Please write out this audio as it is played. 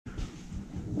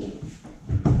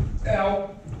Ow.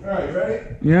 Alright, you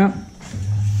ready? Yeah.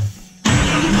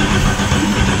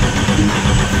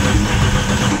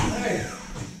 Hey.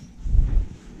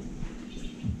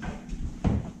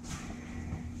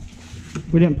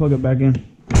 We didn't plug it back in.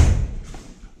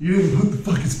 You didn't put the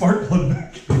fucking spark plug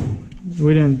back in.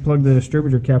 We didn't plug the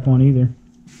distributor cap on either.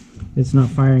 It's not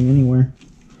firing anywhere.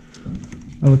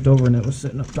 I looked over and it was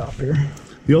sitting up top here.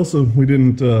 We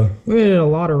didn't, We did a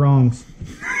lot of wrongs.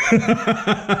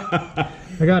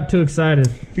 I got too excited.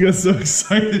 You got so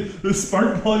excited. The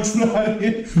spark plug's not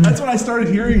in. That's what I started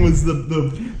hearing was the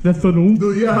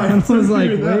yeah, I was like,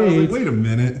 wait. I was like, wait a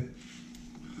minute.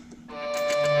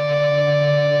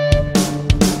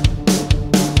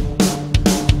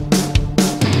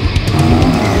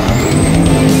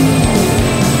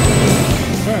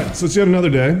 Alright, so it's yet another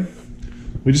day.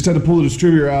 We just had to pull the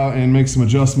distributor out and make some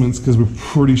adjustments because we're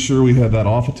pretty sure we had that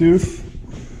off a tooth.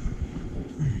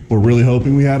 We're really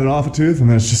hoping we had it off a tooth and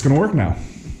then it's just gonna work now.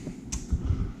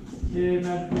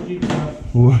 Yeah,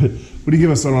 What do you give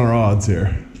us on our odds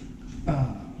here?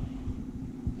 I'm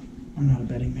not a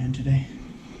betting man today.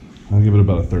 I'll give it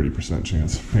about a 30%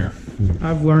 chance. Here.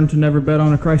 I've learned to never bet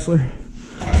on a Chrysler.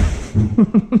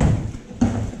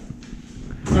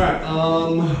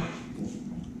 Alright,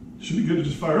 should be good to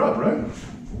just fire up, right?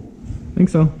 I think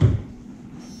so.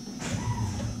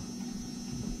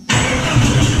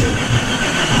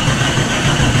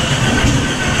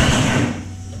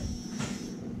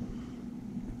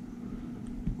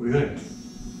 What do you think?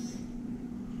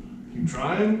 Keep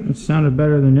trying? It sounded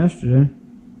better than yesterday.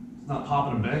 It's not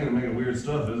popping and banging and making weird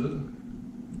stuff, is it?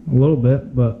 A little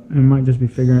bit, but it might just be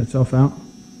figuring itself out.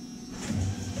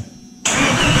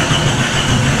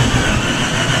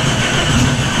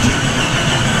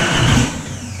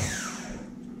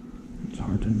 It's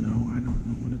hard to know. I don't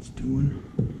know what it's doing.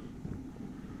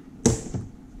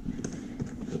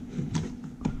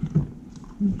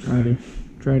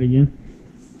 Try it again.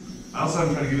 I also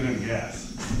haven't tried to give it any gas.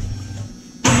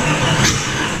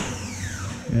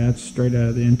 Yeah, it's straight out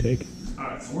of the intake.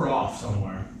 Alright, so we're off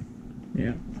somewhere.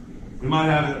 Yeah. We might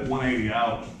have it at 180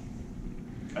 out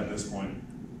at this point.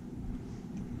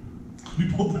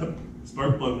 We pulled that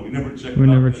spark plug, but we never checked it. We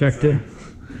never checked it.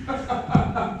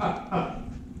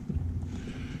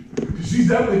 She's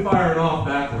definitely firing off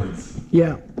backwards.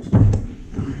 Yeah.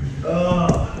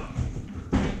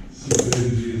 Sweet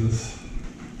baby Jesus.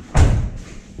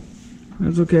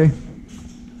 That's okay.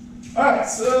 Alright,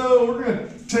 so we're gonna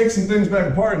take some things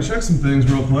back apart and check some things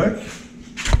real quick.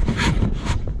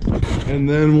 And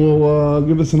then we'll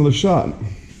give this another shot.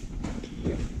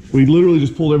 We literally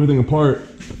just pulled everything apart.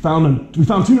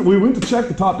 We went to check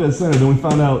the top dead center, then we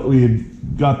found out we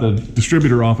had got the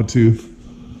distributor off a tooth.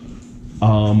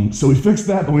 So we fixed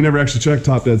that, but we never actually checked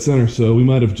top dead center, so we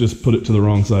might have just put it to the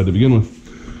wrong side to begin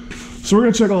with. So we're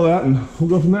gonna check all that and we'll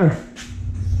go from there.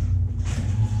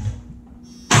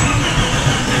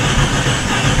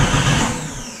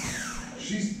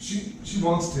 She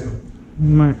wants to. We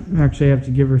might actually have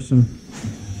to give her some.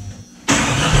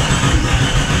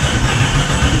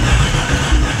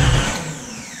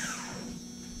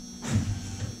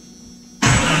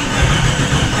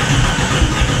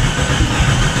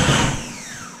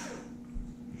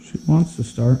 She wants to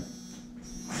start.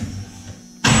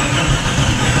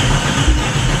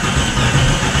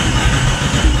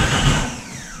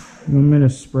 You want me to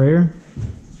spray her?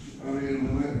 I mean,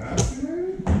 we might have to,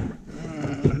 maybe?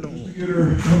 To get her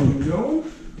going?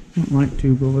 I don't like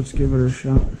to, but let's give it a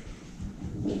shot.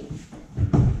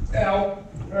 Ow.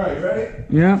 Alright, you ready?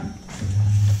 Yeah.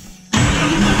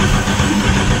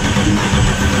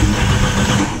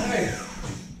 Hey.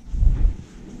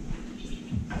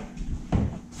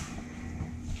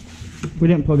 We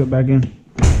didn't plug it back in.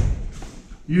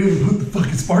 You didn't put the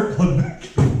fucking spark plug back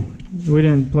in. We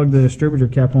didn't plug the distributor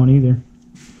cap on either.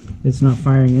 It's not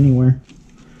firing anywhere.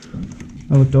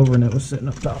 I looked over and it was sitting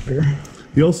up top here.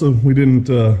 We didn't,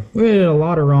 We did a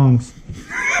lot of wrongs.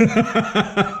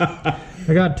 I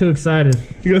got too excited.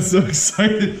 You got so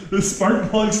excited. The spark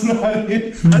plug's not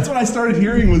in. That's what I started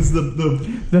hearing was the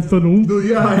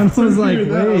yeah, I was like,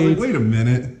 wait. I was like, wait. wait a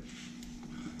minute.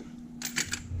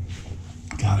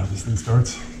 God, if this thing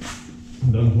starts,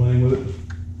 I'm done playing with it.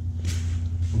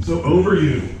 I'm so over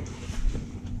you.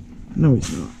 No,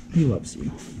 he's not. He loves you.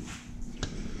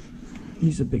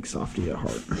 He's a big softy at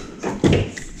heart.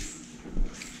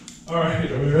 Alright,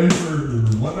 are we ready for,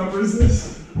 what number is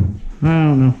this? I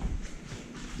don't know.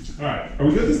 Alright, are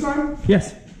we good this time?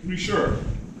 Yes. Are we sure?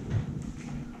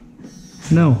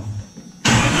 No.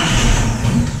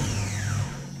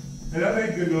 Hey, that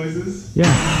made good noises.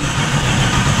 Yeah.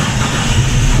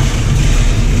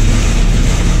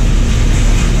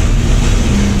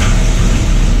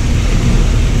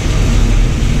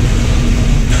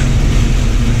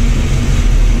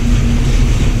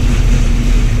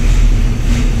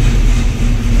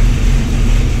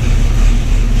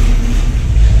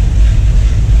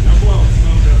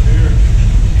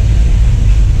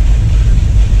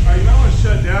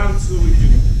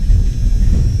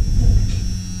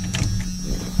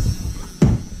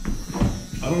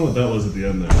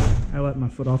 my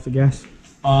foot off the gas.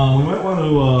 We might want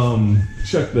to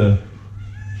check the.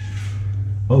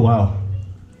 Oh wow!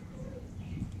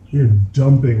 You're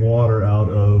dumping water out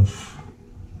of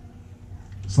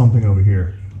something over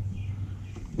here.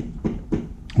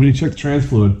 We need to check the trans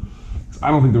fluid. I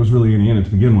don't think there was really any in it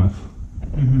to begin with.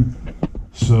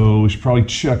 So we should probably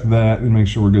check that and make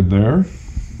sure we're good there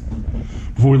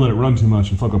before we let it run too much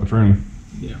and fuck up a training.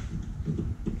 Yeah.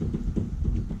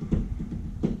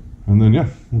 And then, yeah,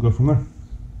 we'll go from there.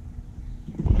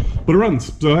 But it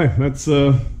runs, so hey, that's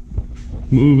move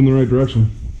in the right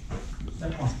direction.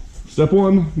 Step one. Step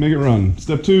one, make it run.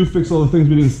 Step two, fix all the things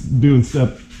we didn't do in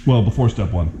before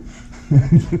step one.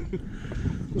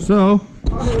 So,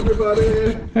 Hi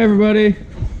everybody. hey everybody,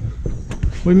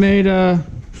 we made Well,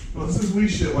 this is wee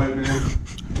shit, white man.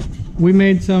 we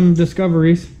made some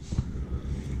discoveries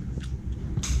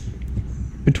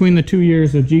between the 2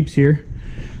 years of Jeeps here.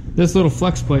 This little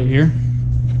flex plate here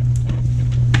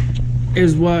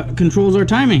is what controls our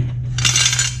timing.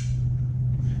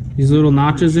 These little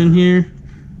notches in here.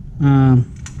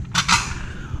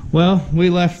 Well,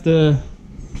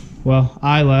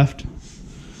 I left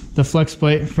the flex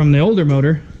plate from the older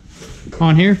motor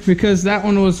on here because that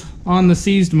one was on the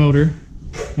seized motor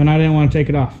and I didn't want to take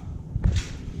it off.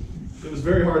 It was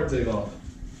very hard to take off.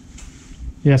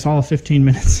 Yes, all of 15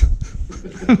 minutes.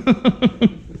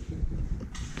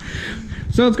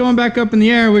 So it's going back up in the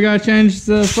air. We gotta change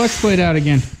the flex plate out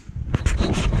again.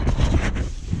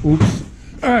 Oops.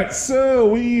 All right, so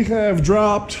we have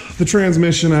dropped the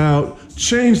transmission out,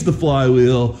 changed the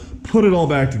flywheel, put it all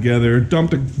back together,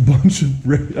 dumped a bunch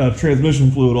of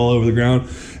transmission fluid all over the ground,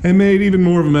 and made even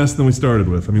more of a mess than we started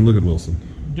with. I mean, look at Wilson.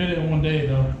 Did it in one day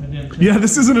though. Yeah,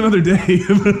 this isn't another day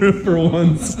for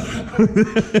once.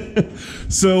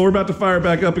 So we're about to fire it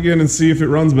back up again and see if it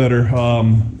runs better.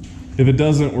 If it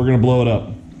doesn't, we're gonna blow it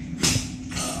up.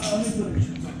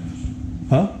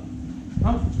 Huh?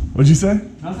 Huh? What'd you say?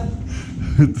 Nothing.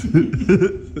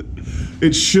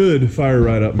 It should fire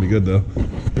right up and be good though.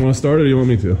 You want to start it or do you want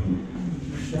me to?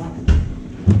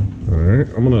 Alright,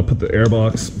 I'm gonna put the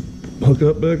airbox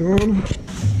hookup back on.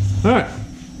 Alright.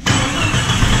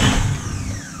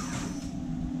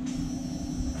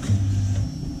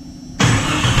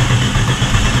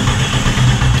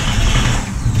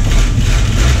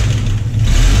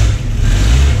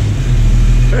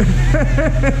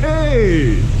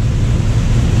 Hey!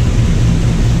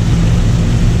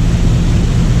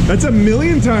 That's a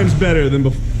million times better than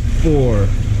before.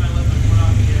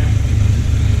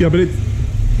 Yeah, but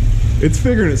it's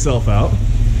figuring itself out.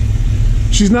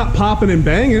 She's not popping and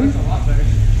banging. That's a lot better.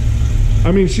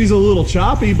 I mean, she's a little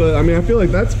choppy, but I mean, I feel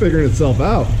like that's figuring itself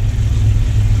out.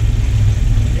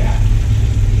 Yeah.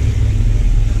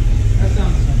 That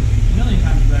sounds a million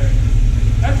times better.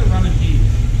 That's a running Jeep.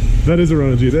 That is a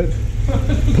running G. That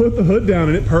put the hood down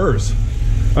and it purrs.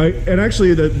 And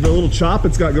actually, the little chop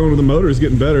it's got going with the motor is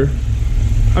getting better.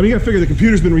 I mean, you gotta figure the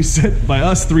computer's been reset by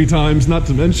us 3 times, not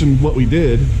to mention what we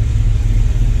did.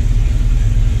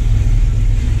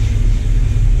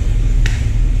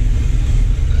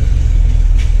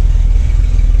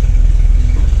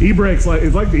 E-brakes,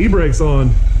 it's like the e-brakes on.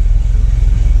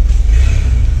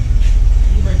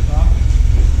 E-brakes off.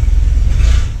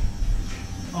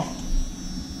 Oh.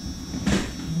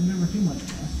 Remember too much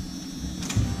gas.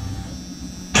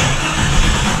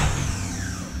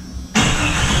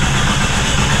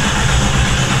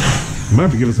 Might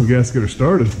have to give us some gas to get her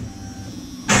started.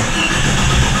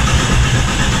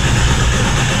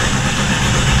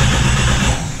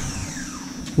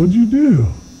 What'd you do?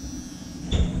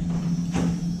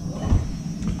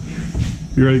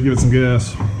 You ready to give it some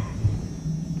gas?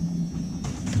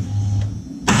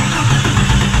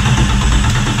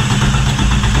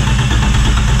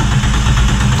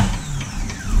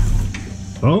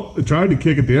 Oh, it tried to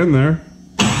kick at the end there.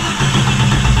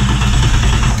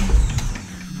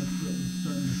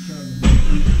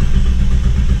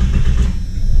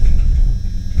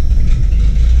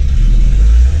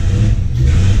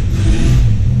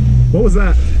 What was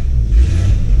that?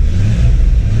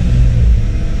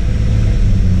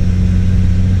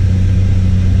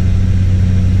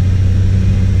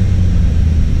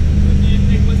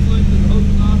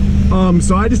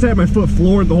 So I just had my foot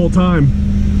floored the whole time.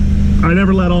 I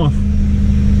never let off.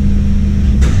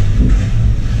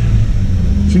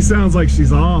 She sounds like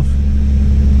she's off.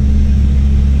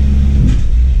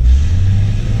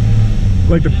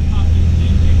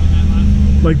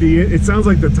 It sounds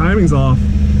like the timing's off.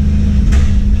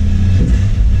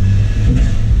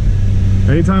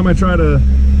 Anytime I try to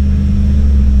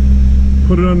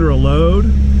put it under a load,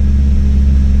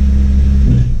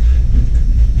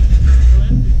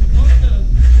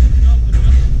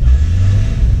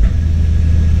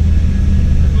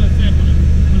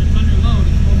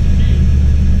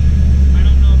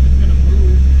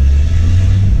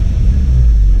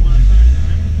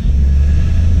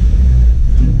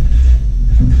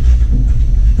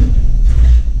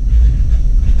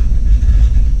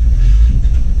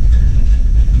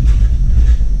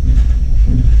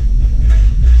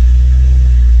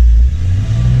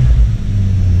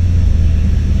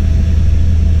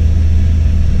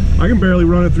 barely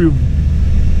run it through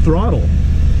throttle.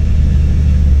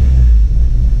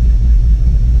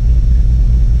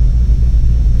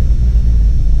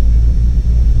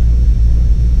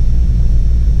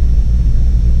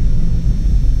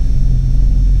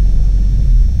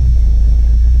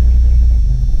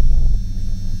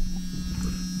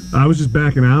 I was just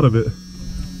backing out of it.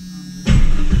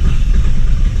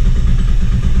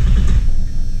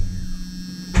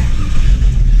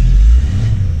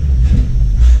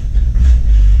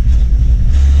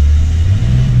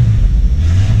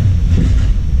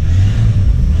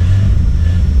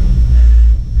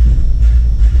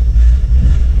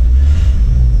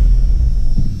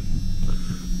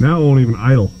 Now it won't even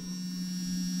idle.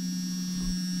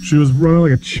 She was running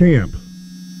like a champ.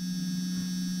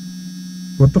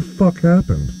 What the fuck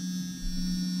happened?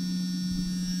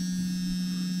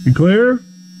 You clear?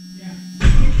 Yeah.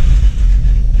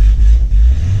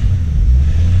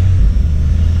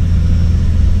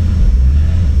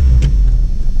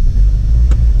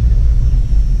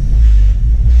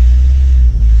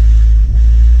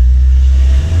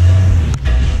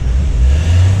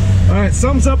 Alright,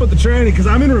 something's up with the tranny because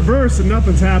I'm in reverse and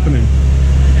nothing's happening.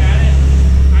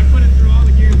 I put it through all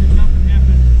the gears and nothing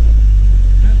happened.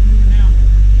 That's moving now.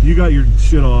 You got your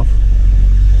shit off.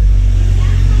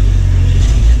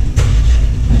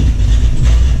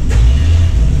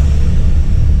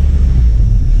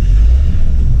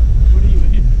 What are you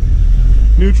in?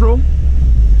 Neutral.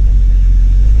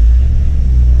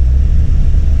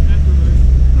 That's reverse.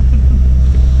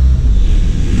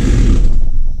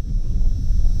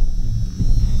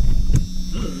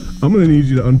 I'm gonna need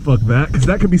you to unfuck that because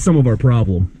that could be some of our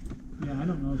problem. Yeah, I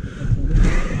don't know if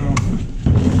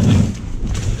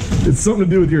that's It's something to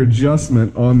do with your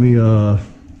adjustment on the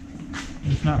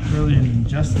It's not really an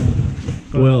adjustment.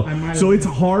 But well, I might so have- it's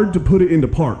hard to put it into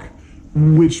park,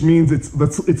 which means it's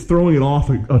throwing it off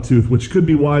a tooth, which could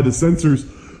be why the sensors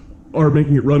are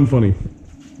making it run funny.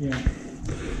 Yeah.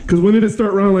 Because when did it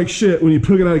start running like shit when you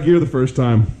took it out of gear the first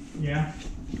time? Yeah.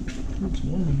 It's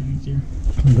one easier.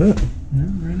 I bet. Yeah,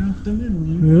 right off the middle.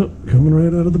 Man. Yep, coming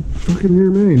right out of the fucking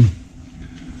rear main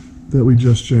that we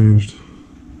just changed.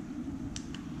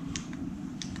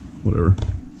 Whatever.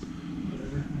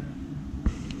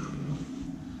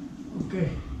 Okay.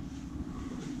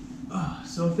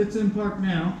 So if it's in park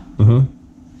now, Uh-huh.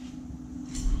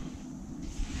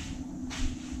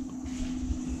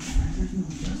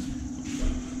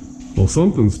 Well,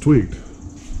 something's tweaked.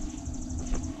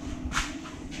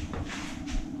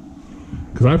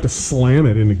 Because I have to slam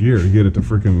it into gear to get it to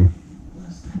freaking...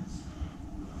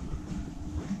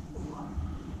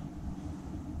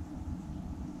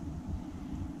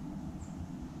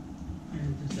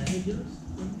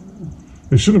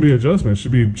 It shouldn't be adjustment. It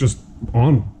should be just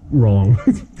on wrong.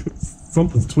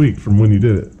 Something's tweaked from when you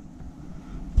did it.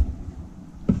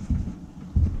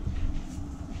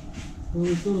 well,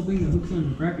 this little thing that hooks on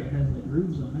the bracket has like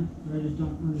grooves on it. But I just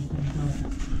don't understand how.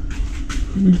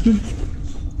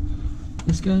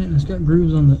 It's got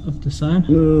grooves on the up the side.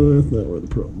 No, that's not where the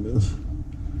problem is.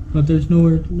 But there's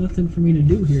nothing for me to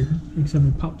do here except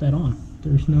for pop that on.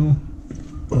 There's no.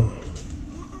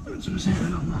 That's what I'm saying. I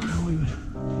don't know how we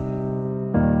would.